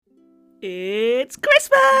It's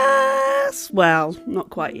Christmas! Well,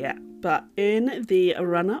 not quite yet, but in the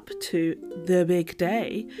run-up to the big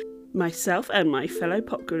day, myself and my fellow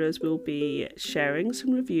pop gorillas will be sharing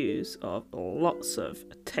some reviews of lots of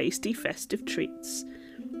tasty festive treats.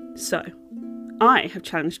 So, I have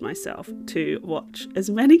challenged myself to watch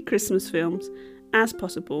as many Christmas films as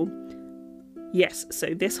possible. Yes,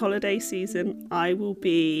 so this holiday season I will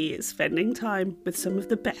be spending time with some of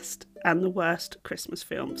the best and the worst Christmas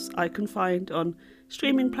films I can find on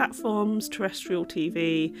streaming platforms, terrestrial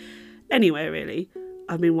TV, anywhere really.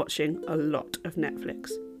 I've been watching a lot of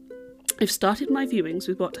Netflix. I've started my viewings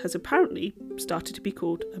with what has apparently started to be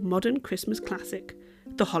called a modern Christmas classic,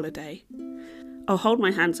 The Holiday. I'll hold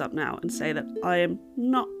my hands up now and say that I am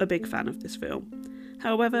not a big fan of this film.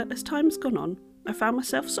 However, as time has gone on, I found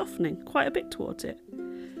myself softening quite a bit towards it.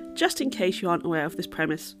 Just in case you aren't aware of this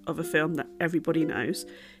premise of a film that everybody knows,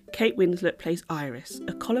 Kate Winslet plays Iris,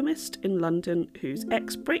 a columnist in London whose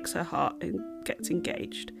ex breaks her heart and gets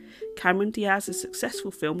engaged. Cameron Diaz is a successful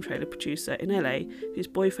film trailer producer in LA whose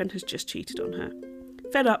boyfriend has just cheated on her.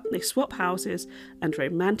 Fed up, they swap houses and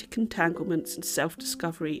romantic entanglements and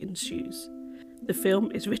self-discovery ensues. The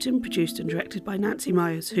film is written, produced and directed by Nancy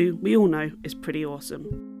Meyers, who we all know is pretty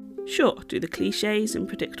awesome. Sure, do the clichés and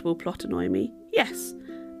predictable plot annoy me? Yes.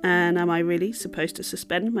 And am I really supposed to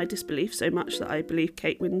suspend my disbelief so much that I believe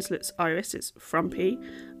Kate Winslet's Iris is frumpy,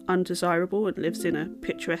 undesirable and lives in a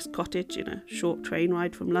picturesque cottage in a short train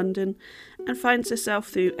ride from London and finds herself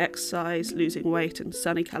through exercise, losing weight in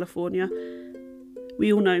sunny California?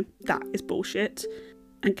 We all know that is bullshit.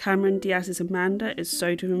 And Cameron Diaz's Amanda is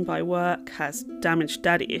so driven by work, has damaged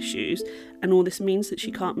daddy issues, and all this means that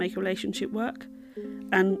she can't make a relationship work?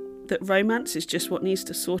 And that romance is just what needs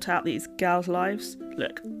to sort out these gals' lives?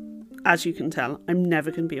 Look, as you can tell, I'm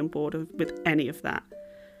never going to be on board with any of that.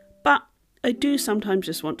 But I do sometimes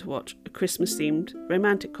just want to watch a Christmas-themed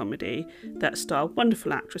romantic comedy that star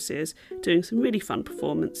wonderful actresses doing some really fun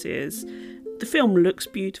performances. The film looks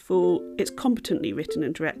beautiful, it's competently written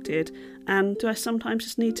and directed, and do I sometimes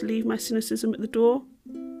just need to leave my cynicism at the door?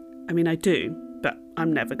 I mean, I do, but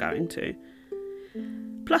I'm never going to.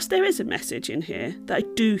 Plus, there is a message in here that I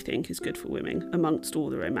do think is good for women amongst all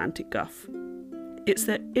the romantic guff. It's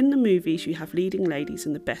that in the movies you have leading ladies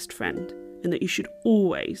and the best friend, and that you should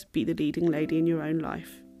always be the leading lady in your own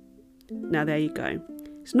life. Now there you go.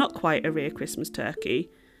 It's not quite a Ria Christmas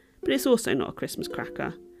turkey, but it's also not a Christmas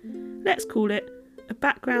cracker. Let's call it a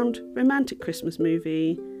background romantic Christmas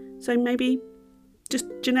movie. So maybe just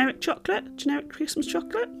generic chocolate? Generic Christmas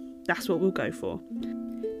chocolate? That's what we'll go for.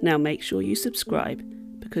 Now make sure you subscribe,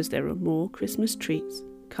 because there are more Christmas treats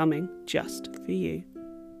coming just for you.